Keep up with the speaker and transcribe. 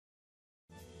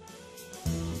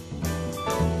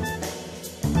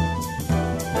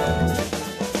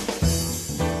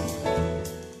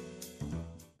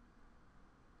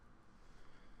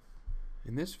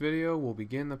In this video, we'll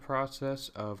begin the process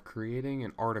of creating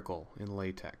an article in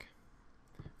LaTeX.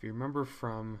 If you remember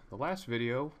from the last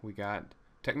video, we got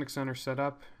Technic Center set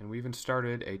up and we even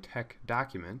started a tech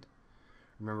document.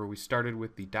 Remember, we started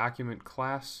with the document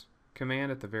class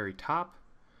command at the very top.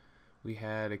 We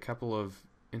had a couple of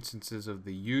instances of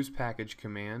the use package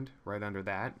command right under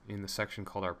that in the section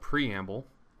called our preamble.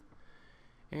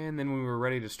 And then when we were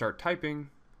ready to start typing,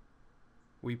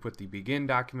 we put the begin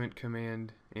document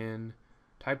command in,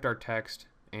 typed our text,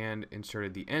 and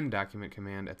inserted the end document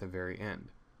command at the very end.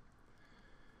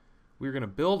 We're going to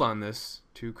build on this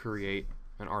to create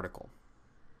an article.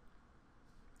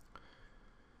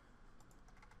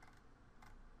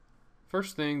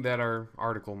 First thing that our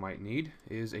article might need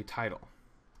is a title.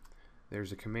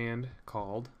 There's a command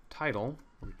called title.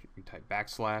 You type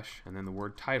backslash and then the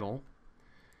word title.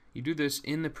 You do this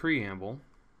in the preamble,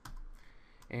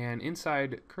 and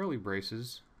inside curly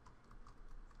braces,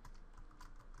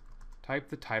 type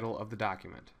the title of the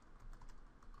document.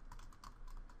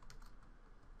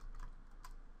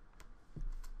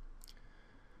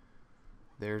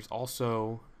 There's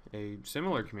also a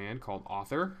similar command called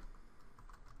author.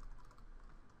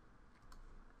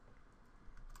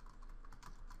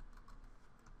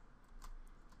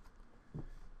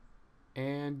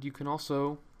 And you can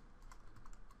also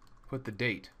put the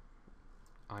date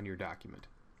on your document.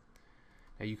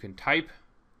 Now you can type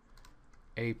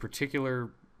a particular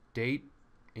date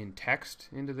in text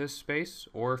into this space,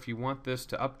 or if you want this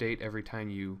to update every time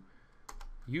you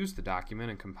use the document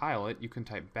and compile it, you can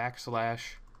type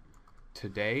backslash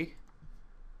today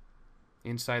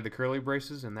inside the curly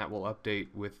braces, and that will update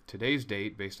with today's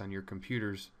date based on your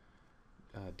computer's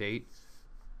date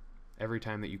every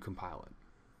time that you compile it.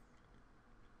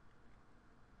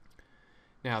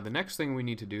 Now, the next thing we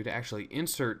need to do to actually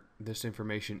insert this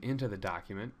information into the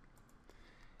document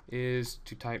is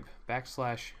to type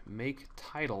backslash make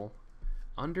title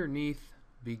underneath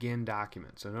begin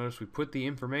document. So notice we put the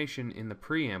information in the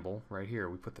preamble right here.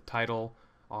 We put the title,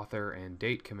 author, and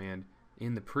date command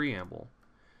in the preamble.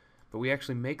 But we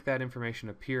actually make that information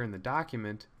appear in the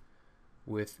document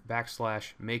with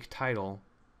backslash make title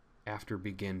after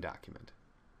begin document.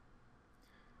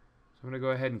 I'm going to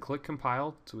go ahead and click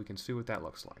compile so we can see what that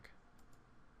looks like.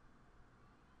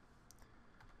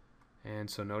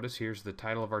 And so notice here's the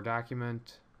title of our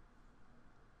document,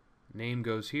 name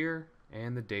goes here,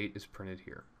 and the date is printed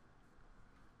here.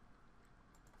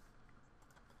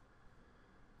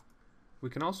 We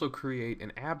can also create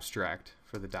an abstract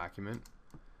for the document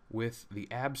with the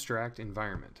abstract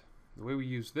environment. The way we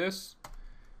use this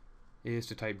is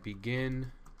to type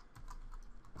begin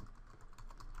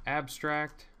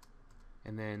abstract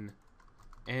and then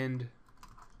end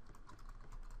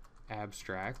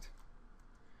abstract,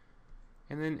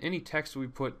 and then any text we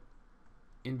put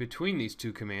in between these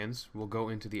two commands will go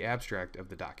into the abstract of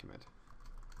the document.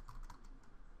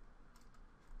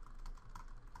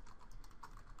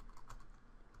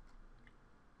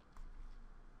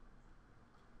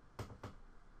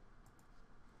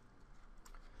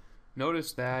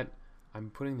 Notice that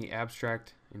I'm putting the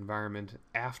abstract environment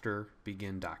after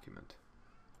begin document.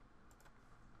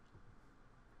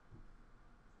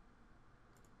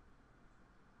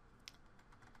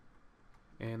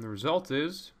 And the result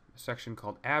is a section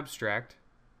called abstract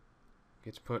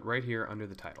gets put right here under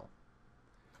the title.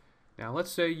 Now let's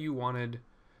say you wanted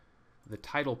the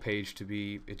title page to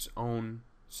be its own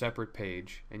separate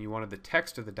page and you wanted the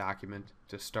text of the document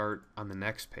to start on the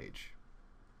next page.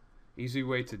 Easy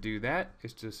way to do that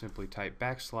is to simply type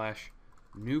backslash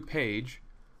new page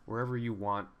wherever you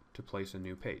want to place a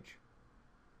new page.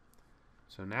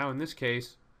 So now in this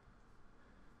case,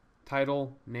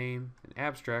 title, name, and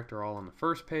abstract are all on the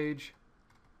first page.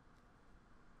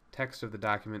 Text of the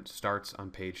document starts on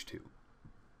page 2.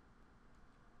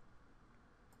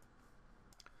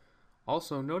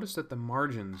 Also, notice that the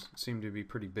margins seem to be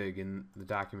pretty big in the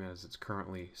document as it's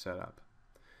currently set up.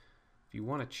 If you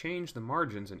want to change the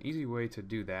margins, an easy way to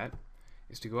do that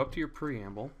is to go up to your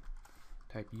preamble,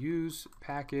 type use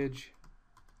package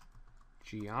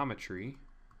geometry,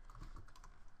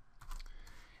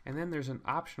 and then there's an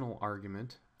optional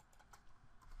argument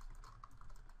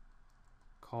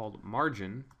called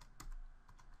margin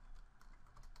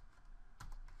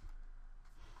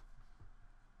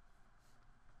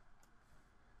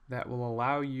that will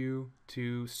allow you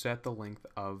to set the length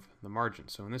of the margin.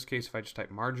 So in this case, if I just type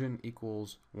margin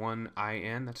equals 1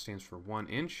 IN, that stands for 1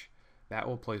 inch, that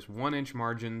will place 1 inch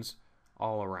margins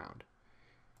all around.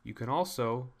 You can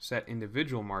also set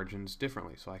individual margins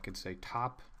differently. So I could say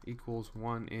top equals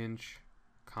 1 inch,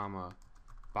 comma,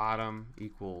 bottom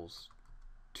equals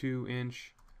 2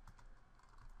 inch,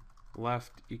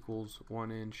 left equals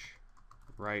 1 inch,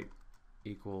 right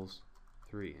equals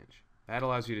 3 inch. That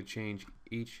allows you to change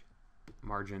each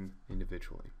margin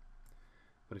individually.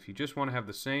 But if you just want to have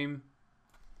the same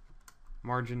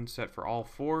margin set for all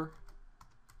four,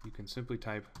 you can simply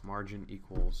type margin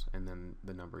equals and then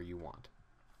the number you want.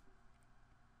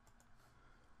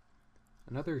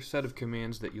 Another set of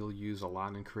commands that you'll use a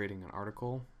lot in creating an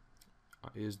article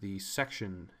is the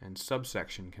section and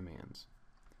subsection commands.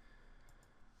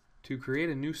 To create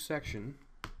a new section,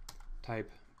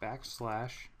 type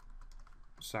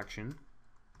 \section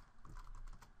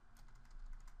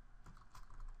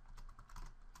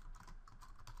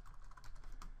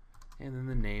and then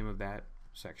the name of that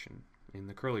section in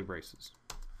the curly braces.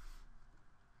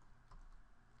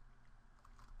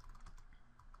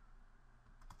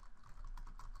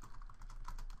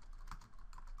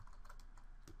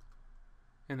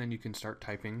 And then you can start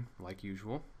typing like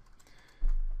usual.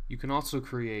 You can also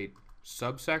create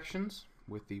subsections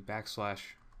with the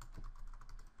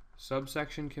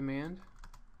 \subsection command.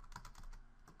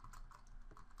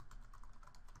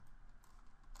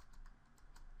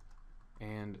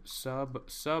 And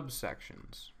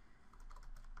subsections.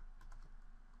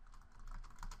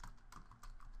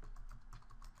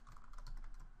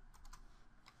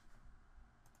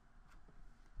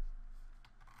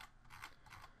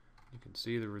 You can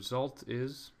see the result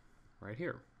is right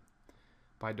here.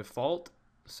 By default,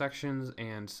 sections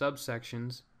and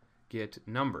subsections get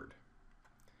numbered.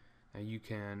 Now you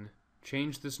can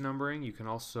change this numbering. You can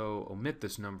also omit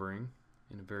this numbering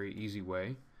in a very easy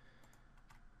way.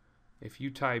 If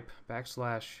you type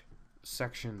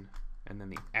 \section and then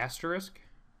the asterisk,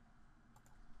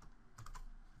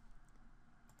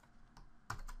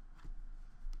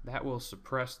 that will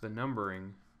suppress the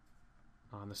numbering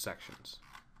on the sections.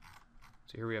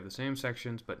 So here we have the same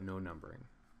sections but no numbering.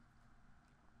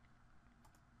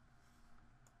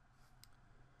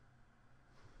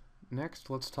 Next,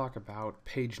 let's talk about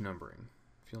page numbering.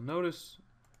 If you'll notice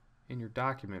in your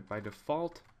document, by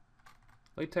default,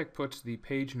 LaTeX puts the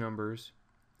page numbers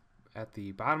at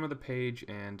the bottom of the page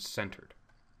and centered.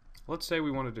 Let's say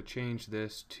we wanted to change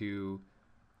this to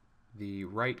the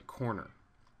right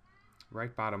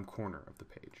bottom corner of the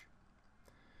page.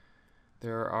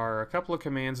 There are a couple of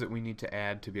commands that we need to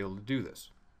add to be able to do this.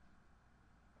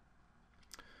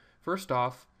 First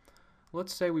off,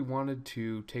 let's say we wanted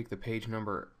to take the page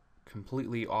number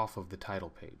completely off of the title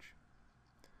page.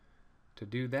 To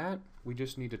do that, we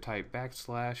just need to type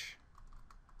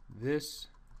 \this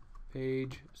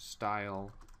page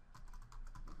style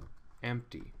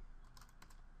empty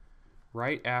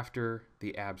right after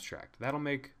the abstract. That'll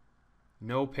make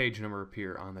no page number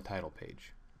appear on the title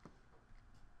page.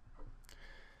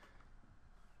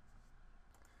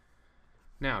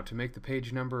 Now, to make the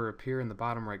page number appear in the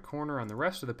bottom right corner on the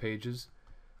rest of the pages,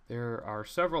 there are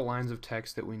several lines of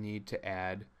text that we need to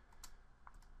add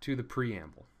to the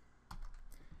preamble.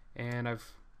 And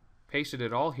I've pasted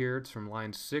it all here. It's from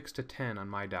lines 6 to 10 on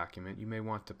my document. You may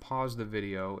want to pause the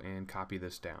video and copy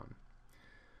this down.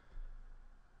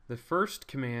 The first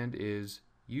command is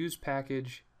use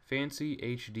package fancy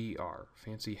HDR,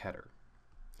 fancy header.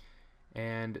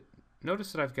 And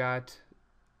notice that I've got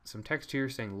some text here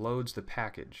saying loads the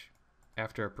package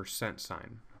after a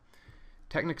 %sign.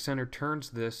 Technic Center turns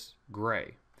this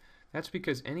gray. That's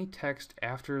because any text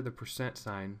after the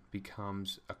 %sign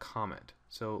becomes a comment.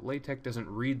 So LaTeX doesn't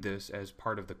read this as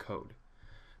part of the code.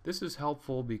 This is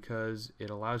helpful because it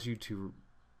allows you to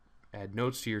add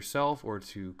notes to yourself or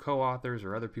to co-authors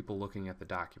or other people looking at the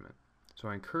document. So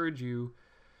I encourage you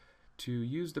to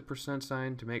use the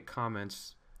 %sign to make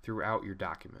comments throughout your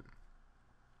document.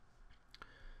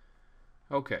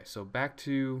 Okay, so back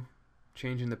to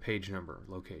changing the page number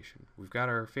location. We've got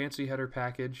our fancy header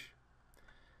package.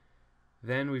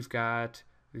 Then we've got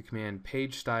the command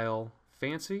page style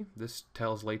fancy. This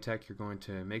tells LaTeX you're going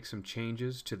to make some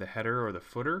changes to the header or the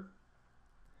footer.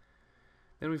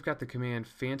 Then we've got the command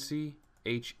fancy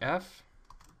HF.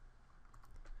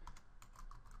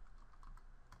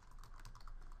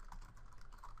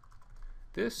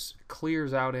 This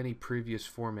clears out any previous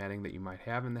formatting that you might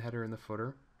have in the header and the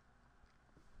footer.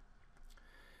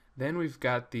 Then we've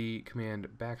got the command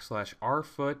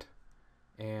 \rfoot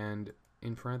and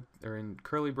in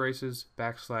curly braces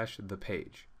 \the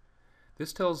page.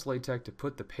 This tells LaTeX to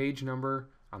put the page number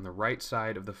on the right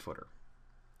side of the footer.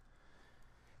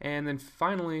 And then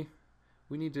finally,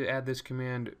 we need to add this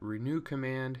command renew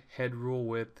command head rule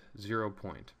width 0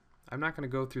 point. I'm not going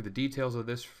to go through the details of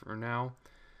this for now,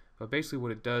 but basically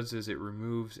what it does is it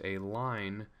removes a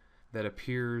line that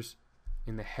appears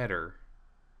in the header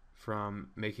from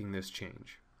making this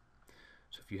change.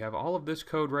 So if you have all of this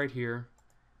code right here,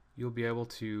 you'll be able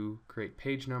to create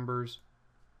page numbers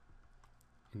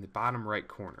in the bottom right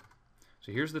corner.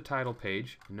 So here's the title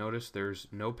page. Notice there's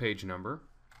no page number.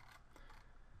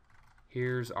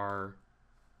 Here's our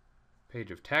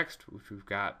page of text, which we've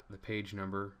got the page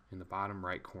number in the bottom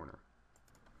right corner.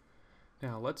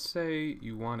 Now let's say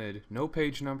you wanted no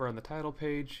page number on the title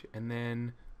page and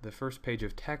then the first page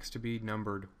of text to be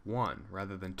numbered 1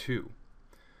 rather than 2.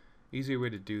 Easier way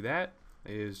to do that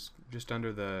is just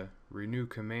under the renew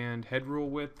command head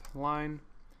rule width line,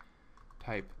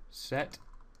 type set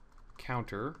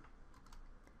counter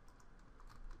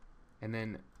and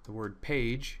then the word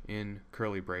page in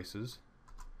curly braces,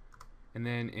 and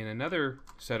then in another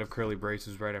set of curly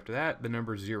braces right after that, the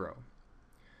number 0.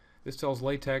 This tells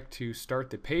LaTeX to start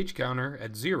the page counter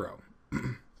at 0.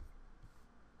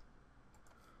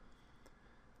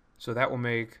 So that will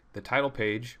make the title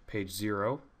page page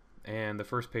 0 and the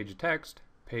first page of text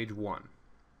page 1.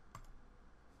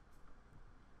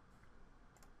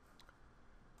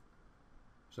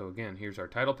 So again, here's our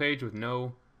title page with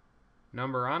no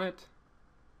number on it,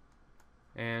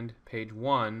 and page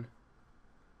 1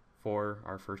 for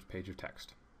our first page of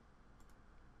text.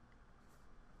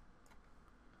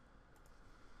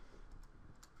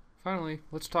 Finally,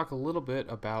 let's talk a little bit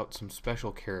about some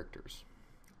special characters.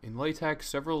 In LaTeX,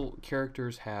 several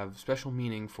characters have special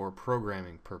meaning for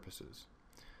programming purposes.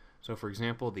 So for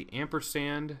example, the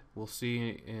ampersand, we'll see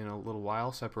in a little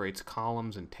while, separates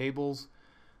columns and tables.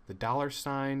 The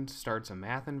 $sign starts a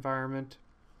math environment.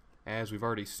 As we've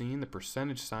already seen, the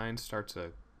percentage sign starts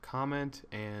a comment,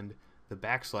 and the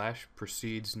backslash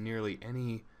precedes nearly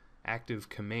any active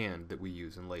command that we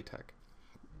use in LaTeX.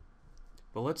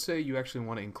 But let's say you actually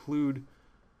want to include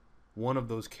one of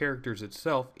those characters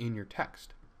itself in your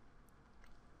text.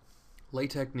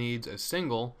 LaTeX needs a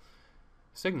signal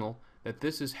that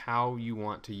this is how you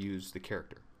want to use the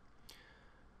character.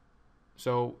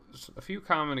 So a few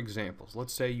common examples.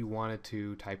 Let's say you wanted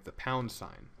to type the pound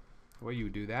sign. The way you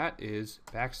would do that is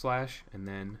backslash and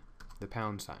then the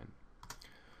pound sign.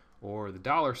 Or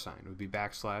the $sign would be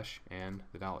backslash and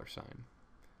the $sign.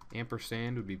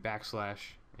 Ampersand would be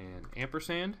backslash and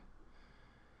ampersand.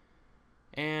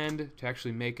 And to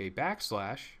actually make a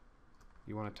backslash,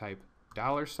 you want to type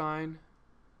 $sign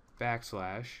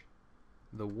backslash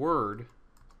the word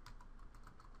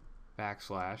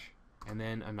backslash and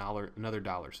then another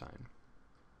 $sign.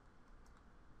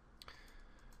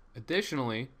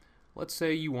 Additionally, let's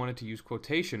say you wanted to use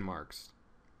quotation marks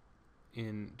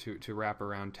to wrap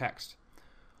around text.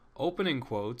 Opening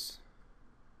quotes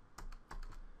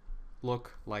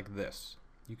look like this.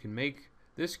 You can make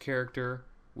this character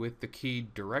with the key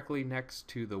directly next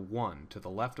to the 1, to the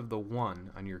left of the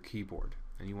 1 on your keyboard.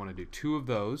 And you want to do 2 of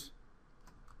those.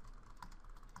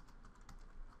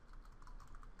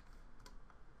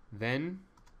 Then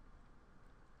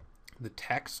the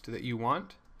text that you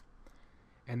want,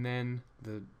 and then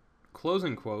the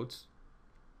closing quotes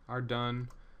are done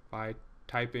by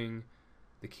typing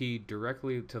the key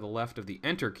directly to the left of the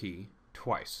enter key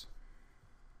twice.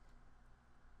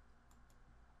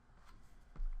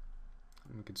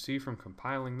 And we can see from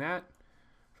compiling that,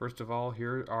 first of all,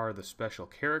 here are the special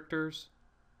characters,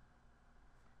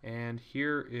 and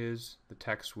here is the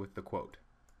text with the quote.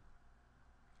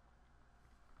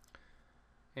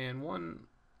 And one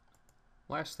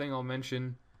last thing I'll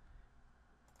mention,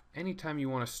 anytime you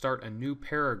want to start a new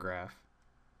paragraph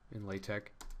in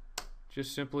LaTeX,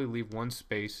 just simply leave one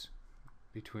space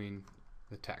between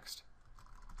the text.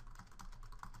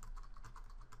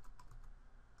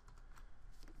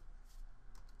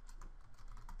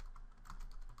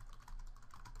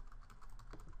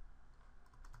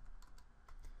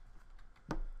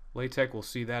 LaTeX will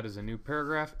see that as a new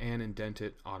paragraph and indent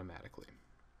it automatically.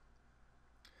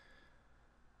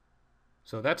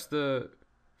 So that's the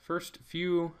first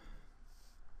few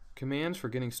commands for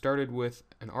getting started with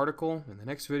an article. In the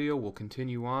next video, we'll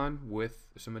continue on with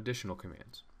some additional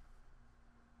commands.